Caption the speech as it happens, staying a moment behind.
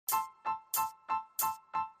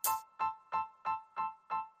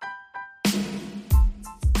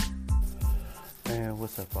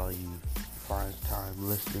What's up, all you prime time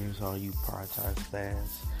listeners, all you prime time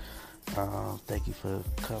fans? Thank you for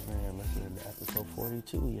coming and listening to episode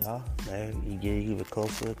 42, y'all. Man, you get even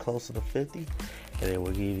closer to 50, and then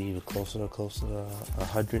we'll get even closer to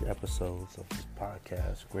 100 episodes of this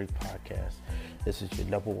podcast. Great podcast. This is your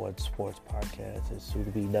number one sports podcast. It's soon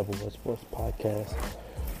to be number one sports podcast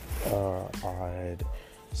on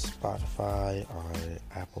Spotify, on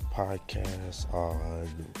Apple Podcasts, on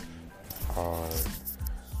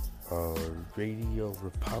Radio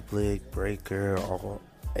Republic, Breaker,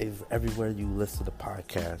 everywhere you listen to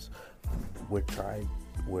podcasts. We're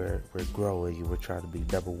growing and we're trying to be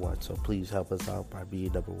number one. So please help us out by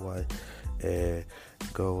being number one, and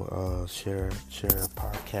go share a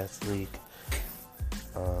podcast link.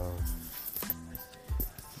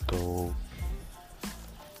 Go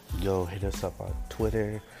hit us up on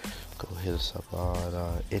Twitter. Go hit us up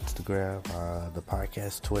on Instagram. The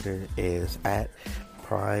podcast Twitter is at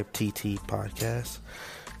Prime TT Podcast.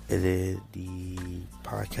 And then the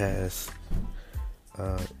podcast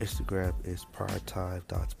Instagram is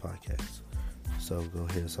primetime.podcast. So go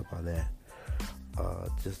hit us up on that.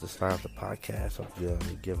 Just to start off the podcast, I'm going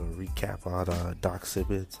to give a recap on Doc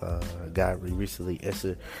Simmons. Guy we recently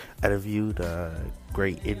interviewed, a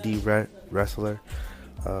great indie wrestler.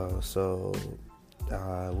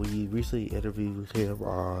 We recently interviewed him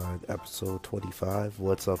on episode 25,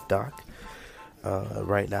 What's Up, Doc?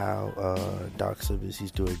 Right now, Doc Simmons, he's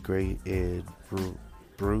doing great in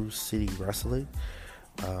Brew City Wrestling.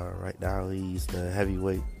 Right now, he's the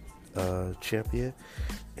heavyweight champion,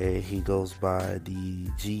 and he goes by the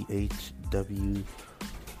GHWOAT,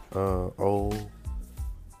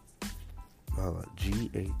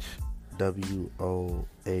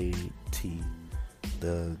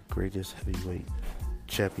 the greatest heavyweight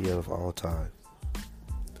champion of all time.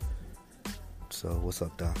 So, what's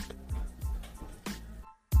up, Doc?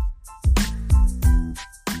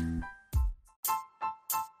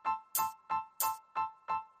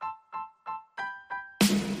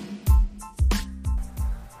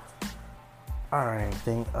 Alright,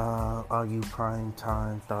 thank all you Prime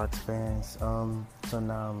Time Thoughts fans. So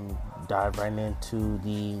now I'm dive right into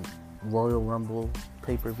the Royal Rumble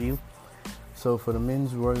pay-per-view. So for the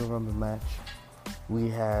men's Royal Rumble match, we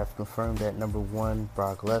have confirmed that number one,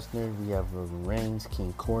 Brock Lesnar. We have Roman Reigns,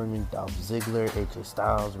 King Corbin, Dolph Ziggler, AJ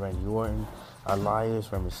Styles, Randy Orton, Elias,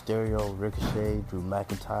 Rey Mysterio, Ricochet, Drew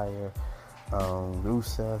McIntyre,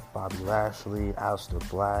 Rusev, Bobby Lashley, Aleister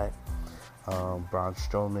Black, Braun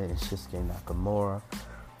Strowman, and Shinsuke Nakamura.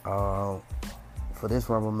 For this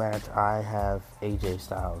Rumble match, I have AJ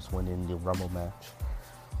Styles winning the Rumble match.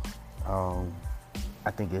 I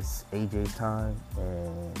think it's AJ's time,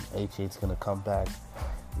 and AJ's going to come back,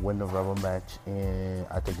 win the Rumble match, and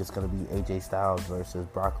I think it's going to be AJ Styles versus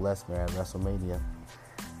Brock Lesnar at WrestleMania.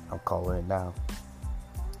 I'm calling it now.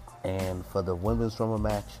 And for the women's Rumble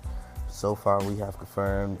match, so far we have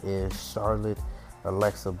confirmed is Charlotte,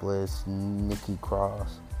 Alexa Bliss, Nikki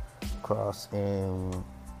Cross, and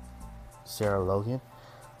Sarah Logan.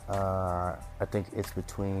 I think it's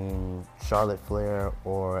between Charlotte Flair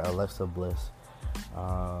or Alexa Bliss.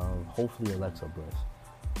 Hopefully Alexa Bliss,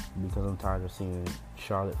 because I'm tired of seeing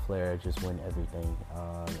Charlotte Flair just win everything,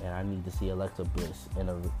 and I need to see Alexa Bliss in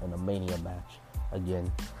a Mania match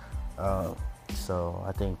again. So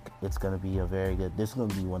I think it's going to be this is going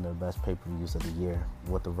to be one of the best pay-per-views of the year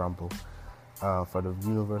with the Rumble. For the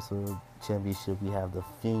Universal Championship, we have the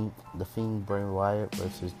Fiend Bray Wyatt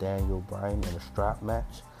versus Daniel Bryan in a strap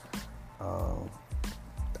match.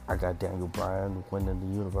 I got Daniel Bryan winning the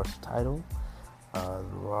Universal title.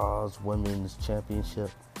 Raw's Women's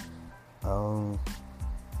Championship. We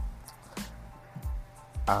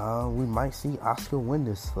might see Asuka win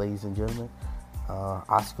this, ladies and gentlemen.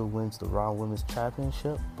 Asuka wins the Raw Women's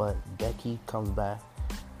Championship, but Becky comes back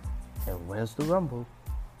and wins the Rumble,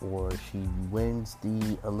 or she wins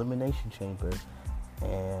the Elimination Chamber,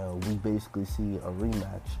 and we basically see a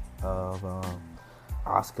rematch of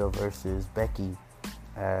Asuka versus Becky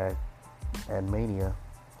at Mania.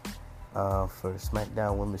 For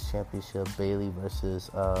SmackDown Women's Championship, Bayley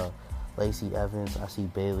versus Lacey Evans. I see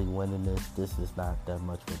Bayley winning this. This is not that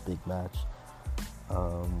much of a big match.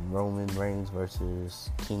 Roman Reigns versus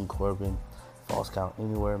King Corbin, Falls Count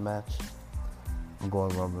Anywhere match. I'm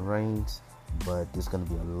going Roman Reigns, but there's going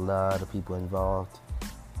to be a lot of people involved.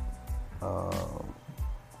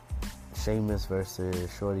 Sheamus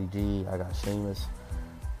versus Shorty G. I got Sheamus.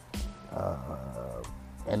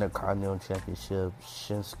 Intercontinental Championship,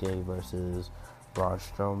 Shinsuke versus Braun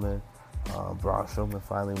Strowman. Braun Strowman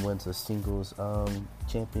finally wins a singles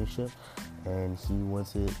championship, and he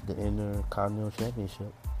wins the Intercontinental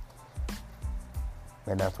Championship.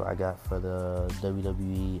 And that's what I got for the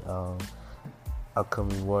WWE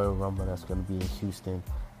upcoming Royal Rumble that's going to be in Houston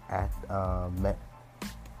at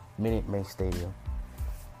Minute Maid Stadium.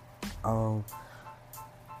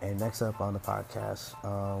 And next up on the podcast,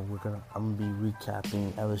 I'm gonna be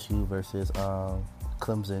recapping LSU versus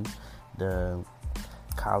Clemson, the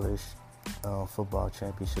college football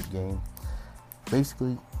championship game.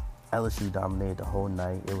 Basically, LSU dominated the whole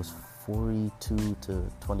night. It was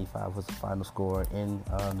 42-25 was the final score in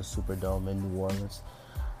the Superdome in New Orleans.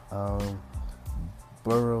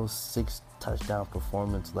 Burrow's 6 touchdown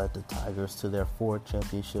performance led the Tigers to their 4th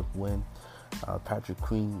championship win. Patrick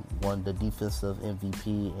Queen won the defensive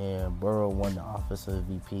MVP and Burrow won the offensive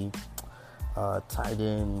MVP. Tight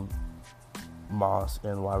end Moss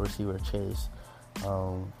and wide receiver Chase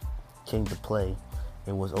came to play.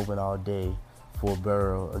 It was open all day for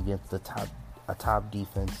Burrow against a top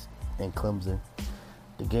defense in Clemson.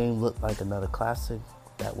 The game looked like another classic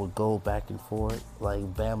that would go back and forth, like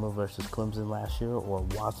Bama versus Clemson last year or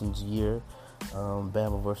Watson's year,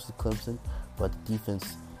 Bama versus Clemson. But the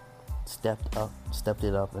defense stepped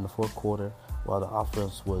it up in the fourth quarter, while the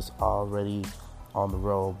offense was already on the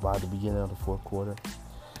roll by the beginning of the fourth quarter.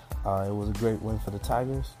 It was a great win for the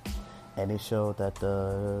Tigers, and it showed that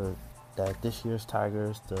that this year's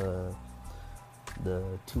Tigers, the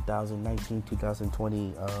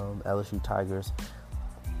 2019-2020 LSU Tigers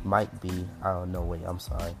might be,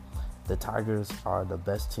 the Tigers are the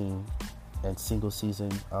best team in single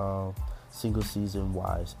season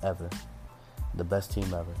wise ever, the best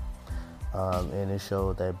team ever. And it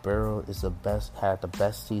showed that Burrow had the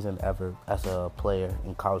best season ever as a player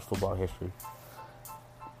in college football history.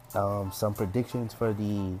 Some predictions for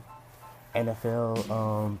the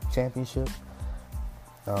NFL championship,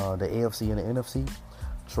 the AFC and the NFC.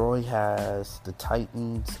 Troy has the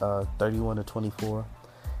Titans 31-24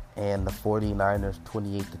 and the 49ers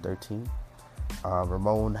 28-13.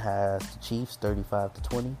 Ramon has the Chiefs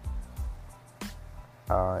 35-20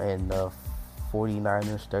 and the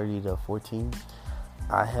 49ers 30-14.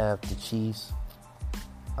 I have the Chiefs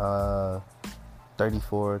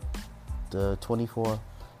 34-24,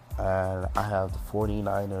 and I have the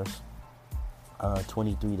 49ers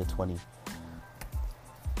 23-20.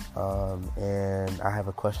 And I have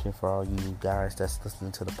a question for all you guys that's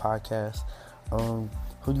listening to the podcast. Who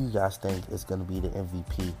do you guys think is going to be the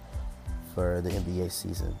MVP for the NBA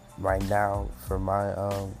season? Right now, for my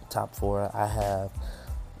top 5, I have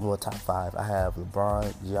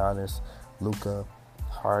LeBron, Giannis, Luka,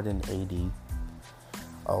 Harden, AD.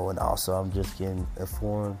 Oh, and also I'm just getting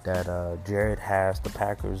informed that Jared has the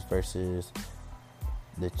Packers versus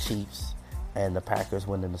the Chiefs, and the Packers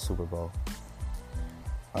winning the Super Bowl.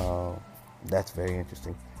 That's very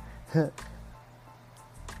interesting.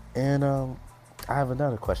 And I have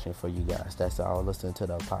another question for you guys that's all listening to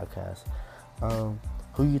the podcast.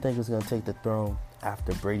 Who you think is going to take the throne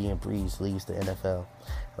after Brady and Brees leaves the NFL?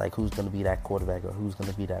 Like, who's going to be that quarterback, or who's going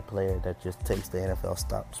to be that player that just takes the NFL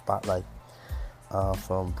spotlight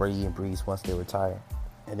from Brady and Brees once they retire?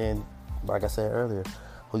 And then, like I said earlier,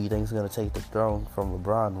 who you think is going to take the throne from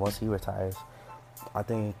LeBron once he retires? I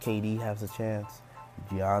think KD has a chance.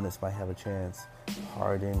 Giannis might have a chance.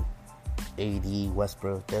 Harden, AD,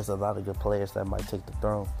 Westbrook. There's a lot of good players that might take the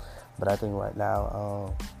throne. But I think right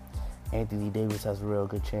now, Anthony Davis has a real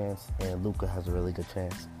good chance, and Luka has a really good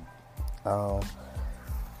chance.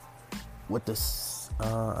 With this,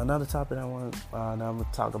 another topic I'm going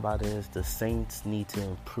to talk about is the Saints need to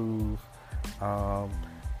improve.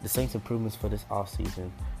 The Saints improvements for this offseason.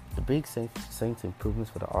 The big Saints improvements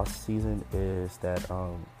for the offseason is that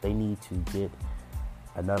they need to get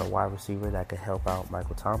another wide receiver that can help out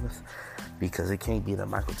Michael Thomas, because it can't be the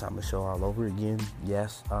Michael Thomas show all over again.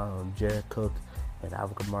 Yes, Jared Cook and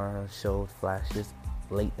Alvin Kamara showed flashes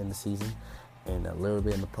late in the season and a little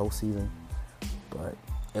bit in the postseason, but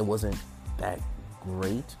it wasn't that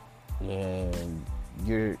great. And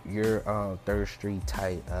your third string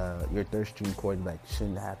quarterback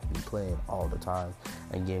shouldn't have to be playing all the time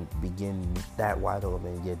and begin that wide open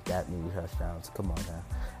and get that many touchdowns. Come on now.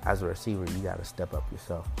 As a receiver, you got to step up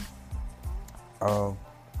yourself.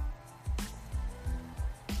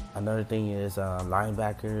 Another thing is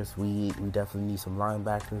linebackers. We definitely need some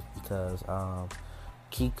linebackers, because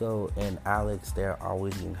Kiko and Alex, they're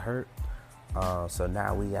always getting hurt. So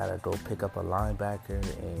now we got to go pick up a linebacker,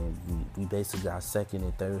 and we basically got second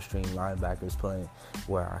and third string linebackers playing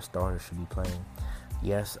where our starters should be playing.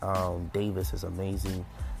 Yes, Davis is amazing,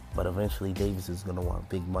 but eventually Davis is going to want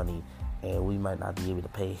big money, and we might not be able to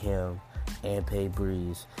pay him and pay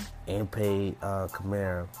Breeze and pay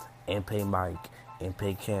Kamara and pay Mike and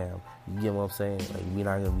pay Cam. You get what I'm saying? Like, we're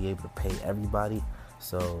not going to be able to pay everybody.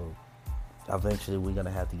 So eventually we're going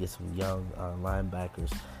to have to get some young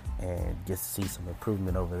linebackers and get to see some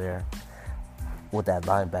improvement over there with that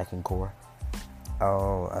linebacking core.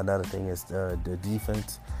 Another thing is the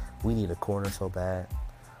defense. We need a corner so bad,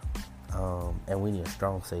 and we need a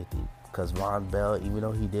strong safety, because Vonn Bell, even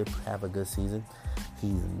though he did have a good season,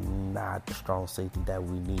 he's not the strong safety that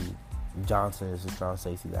we need. Johnson is the strong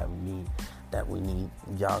safety that we need.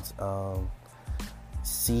 Johnson,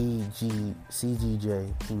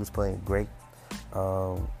 CGJ, he was playing great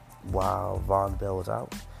while Vonn Bell was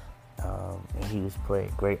out. And he was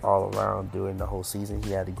playing great all around during the whole season.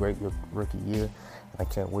 He had a great rookie year, and I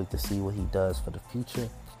can't wait to see what he does for the future.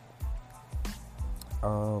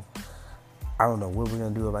 I don't know what we're gonna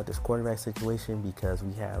do about this quarterback situation, because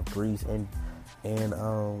we have Brees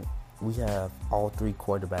and we have all three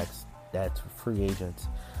quarterbacks that's free agents.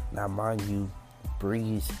 Now, mind you,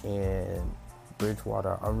 Brees and Bridgewater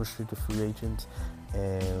are unrestricted free agents,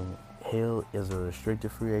 and Hill is a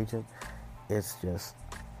restricted free agent. It's going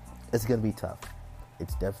to be tough.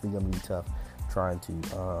 It's definitely going to be tough trying to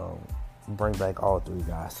bring back all three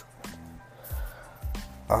guys.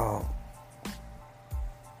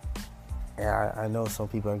 And I know some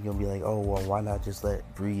people are going to be like, oh, well, why not just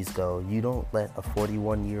let Brees go? You don't let a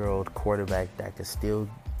 41-year-old quarterback that can still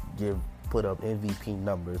put up MVP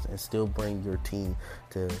numbers and still bring your team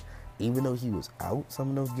to, even though he was out some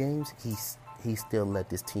of those games, he still led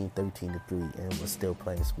this team 13-3 and was still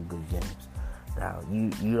playing some good games. Now,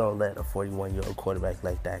 you don't let a 41-year-old quarterback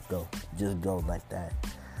like that go. Just go like that.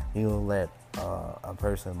 You don't let a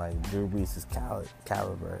person like Drew Brees'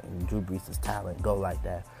 caliber and Drew Brees' talent go like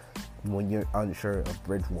that when you're unsure of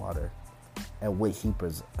Bridgewater and what he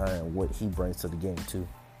brings to the game too.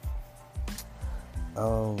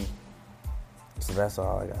 So that's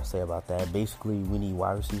all I gotta say about that. Basically, we need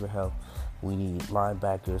wide receiver help. We need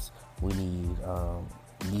linebackers. We need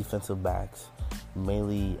defensive backs,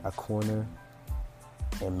 mainly a corner,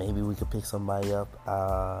 and maybe we could pick somebody up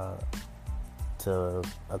to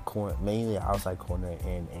a corner, mainly an outside corner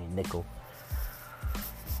and a nickel.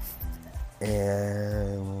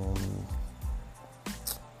 And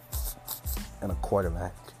a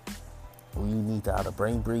quarterback. We need to either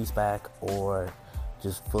bring Brees back or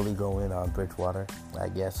just fully go in on Bridgewater, I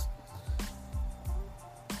guess.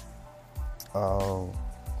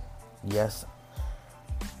 Yes,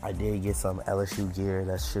 I did get some LSU gear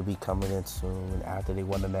that should be coming in soon after they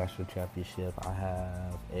won the national championship. I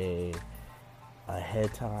have a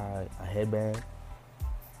head tie, a headband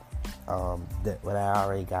that I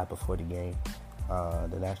already got before the game,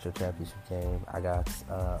 the national championship game. I got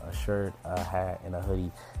a shirt, a hat, and a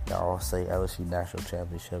hoodie that all say LSU national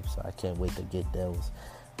championship. So I can't wait to get those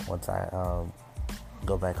once I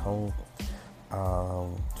go back home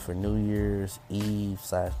for New Year's Eve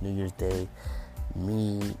 / New Year's Day.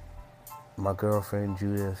 Me, my girlfriend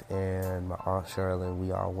Judith, and my aunt Charlotte,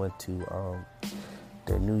 we all went to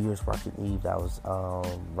the New Year's Rocket Eve that was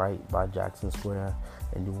right by Jackson Square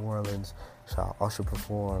in New Orleans. So Usher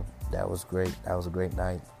performed. That was great. That was a great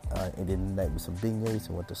night. Ended the night with some beignets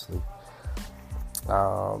and went to sleep.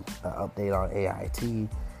 An update on AIT.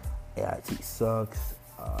 AIT sucks.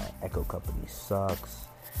 Echo Company sucks.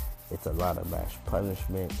 It's a lot of mass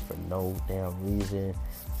punishment for no damn reason.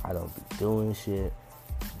 I don't be doing shit.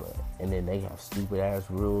 And then they have stupid ass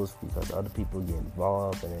rules because other people get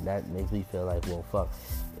involved, and then that makes me feel like, well, fuck,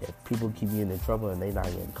 if people keep getting in trouble and they not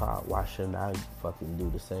getting caught, why shouldn't I fucking do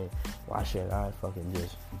the same? Why shouldn't I fucking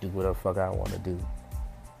just do whatever the fuck I want to do?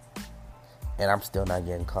 And I'm still not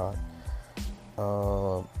getting caught.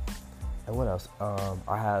 And what else?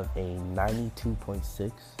 I have a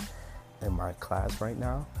 92.6 in my class right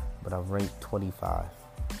now, but I'm ranked 25.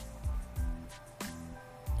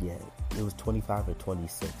 Yeah, it was 25 or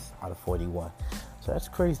 26 out of 41. So that's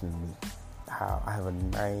crazy to me. How I have a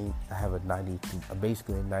 92,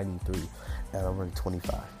 basically a 93, and I'm ranked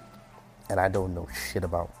 25, and I don't know shit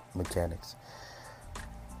about mechanics.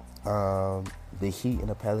 The Heat and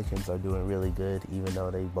the Pelicans are doing really good, even though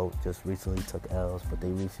they both just recently took L's. But they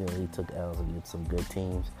recently took L's against some good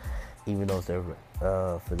teams. Even though they're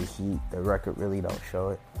for the Heat, the record really don't show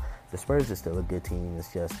it. The Spurs is still a good team.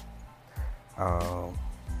 It's just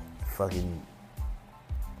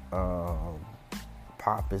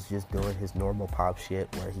Pop is just doing his normal Pop shit,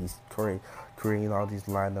 where he's creating all these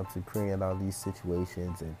lineups and creating all these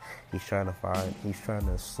situations, and he's trying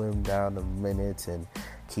to slim down the minutes and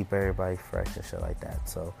keep everybody fresh and shit like that.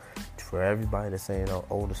 So for everybody that's saying,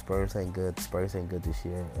 oh, the Spurs ain't good this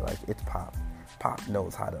year, like, it's Pop. Pop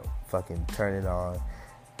knows how to fucking turn it on,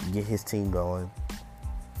 get his team going,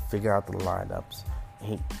 figure out the lineups.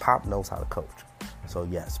 Pop knows how to coach. So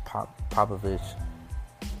yes, Popovich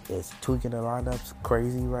is tweaking the lineups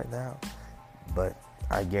crazy right now, but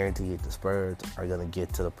I guarantee you the Spurs are going to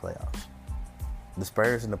get to the playoffs. The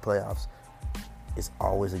Spurs in the playoffs is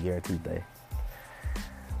always a guaranteed thing.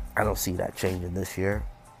 I don't see that changing this year.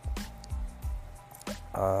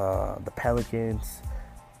 The Pelicans,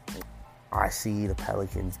 I see the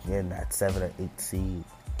Pelicans getting that 7 or 8 seed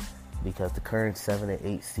because the current 7 or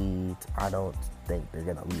 8 seeds, I don't think they're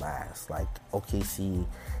going to last. Like OKC,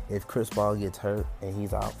 if Chris Paul gets hurt and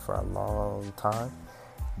he's out for a long time,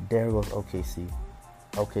 there goes OKC.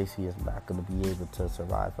 OKC is not going to be able to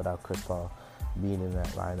survive without Chris Paul being in that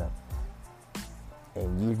lineup.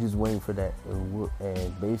 And you're just waiting for that.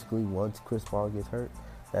 And basically, once Chris Paul gets hurt,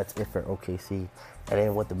 that's it for OKC. And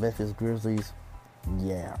then with the Memphis Grizzlies,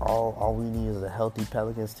 yeah, all we need is a healthy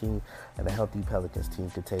Pelicans team, and a healthy Pelicans team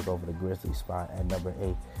could take over the Grizzlies spot at number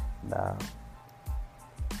 8.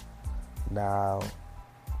 Now,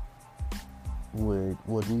 would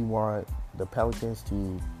we want the Pelicans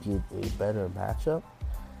to get a better matchup?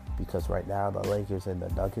 Because right now the Lakers and the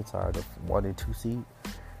Nuggets are the 1 and 2 seed,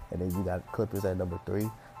 and then you got Clippers at number 3.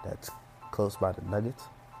 That's close by the Nuggets.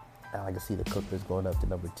 And I can see the Clippers going up to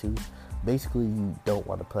number 2. Basically, you don't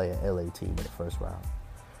want to play an LA team in the first round.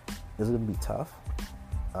 It's going to be tough,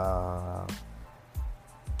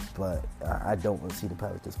 but I don't want to see the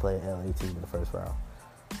Pelicans play an LA team in the first round.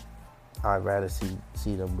 I'd rather see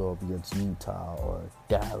them go up against Utah or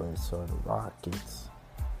Dallas or the Rockets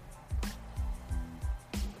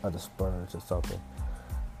or the Spurs or something.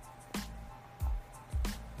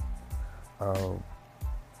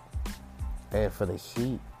 And for the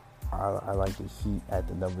Heat, I like the Heat at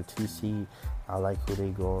the number 2 seed. I like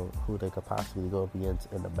who they could possibly go up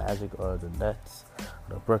against in the Magic or the Nets,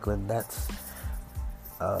 the Brooklyn Nets.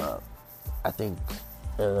 I think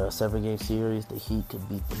in a 7-game series, the Heat could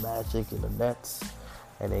beat the Magic and the Nets,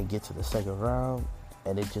 and then get to the second round.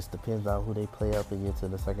 And it just depends on who they play up against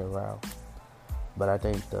in the second round. But I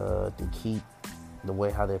think the Heat, the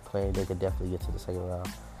way how they're playing, they could definitely get to the second round.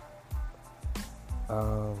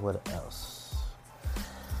 What else?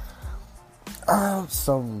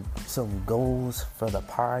 Some goals for the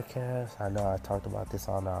podcast. I know I talked about this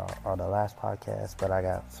on the last podcast, but I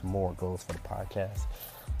got some more goals for the podcast.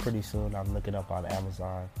 Pretty soon, I'm looking up on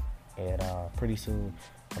Amazon, and pretty soon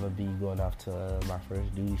I'm gonna be going off to my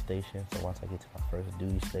first duty station. So once I get to my first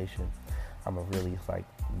duty station, I'm gonna really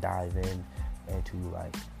dive in into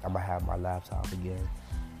I'm gonna have my laptop again.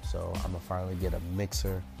 So I'm gonna finally get a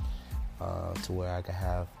mixer to where I can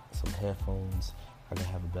have some headphones. I can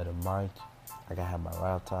have a better mic. I can have my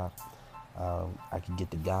laptop. I can get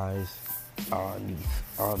the guys on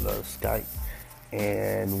the Skype,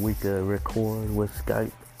 and we could record with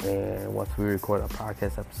Skype. And once we record a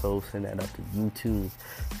podcast episode, send that up to YouTube.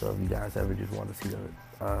 So if you guys ever just want to see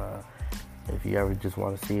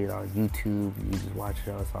it on YouTube, you just watch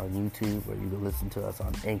us on YouTube, or you can listen to us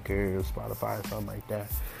on Anchor or Spotify or something like that.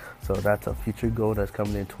 So that's a future goal that's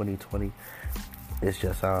coming in 2020. It's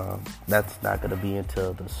just that's not going to be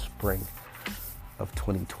until the spring of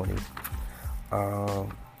 2020.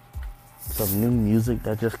 Some new music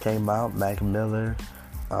that just came out. Mac Miller.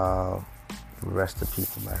 Rest in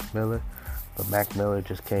peace to Mac Miller. But Mac Miller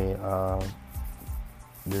just came.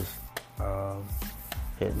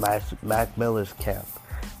 Hit Mac Miller's camp.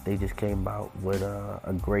 They just came out with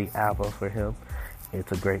a great album for him.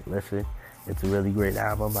 It's a great listen. It's a really great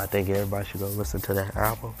album. I think everybody should go listen to that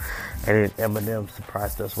album. And then Eminem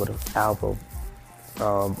surprised us with an album.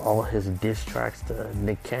 All his diss tracks to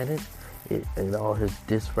Nick Cannon and all his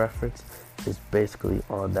diss reference is basically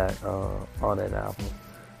on that album.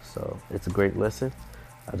 So it's a great listen.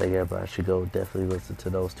 I think everybody should go definitely listen to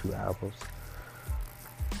those 2 albums.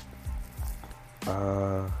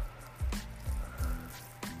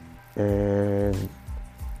 And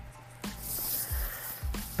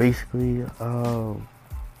basically,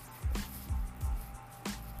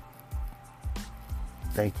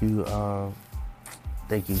 thank you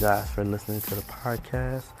guys for listening to the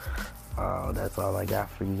podcast. That's all I got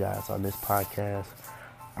for you guys on this podcast.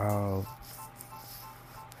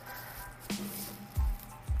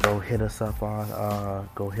 Go hit us up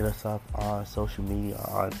on social media,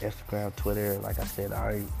 on Instagram, Twitter. Like I said,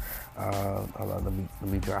 let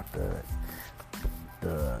me drop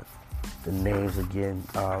the names again.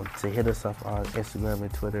 To hit us up on Instagram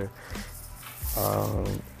and Twitter.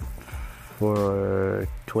 For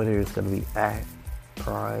Twitter, it's gonna be at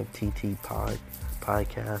Prime TT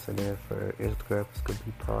Podcast, and then for Instagram, it's gonna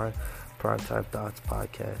be Prime Time Thoughts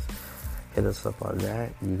Podcast. Hit us up on that.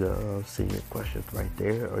 You can see your questions right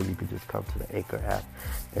there, or you can just come to the Anchor app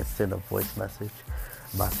and send a voice message.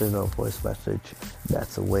 by sending a voice message.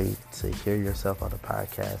 That's a way to hear yourself on the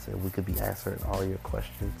podcast, and we could be answering all your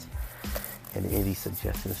questions and any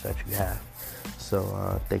suggestions that you have.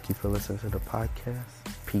 So thank you for listening to the podcast.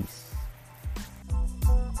 Peace.